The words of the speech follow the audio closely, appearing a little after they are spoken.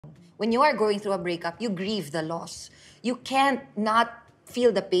When you are going through a breakup, you grieve the loss. You can't not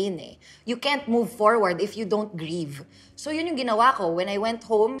feel the pain eh. You can't move forward if you don't grieve. So yun yung ginawa ko. When I went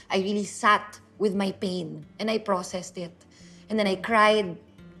home, I really sat with my pain and I processed it. And then I cried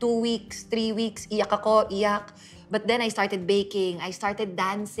 2 weeks, 3 weeks, iyak ako, iyak. But then I started baking, I started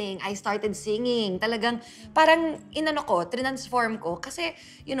dancing, I started singing. Talagang parang inano ko, transform ko. Kasi,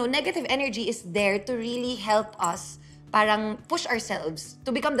 you know, negative energy is there to really help us parang push ourselves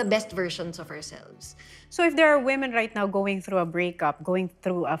to become the best versions of ourselves. So if there are women right now going through a breakup, going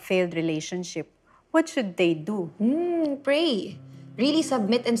through a failed relationship, what should they do? Pray. Really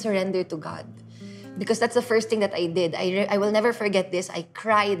submit and surrender to God. Because that's the first thing that I did. I will never forget this. I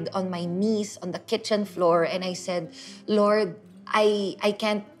cried on my knees on the kitchen floor and I said, Lord, I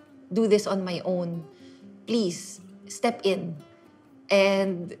can't do this on my own. Please, step in.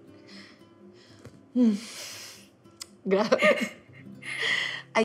 And, grabe.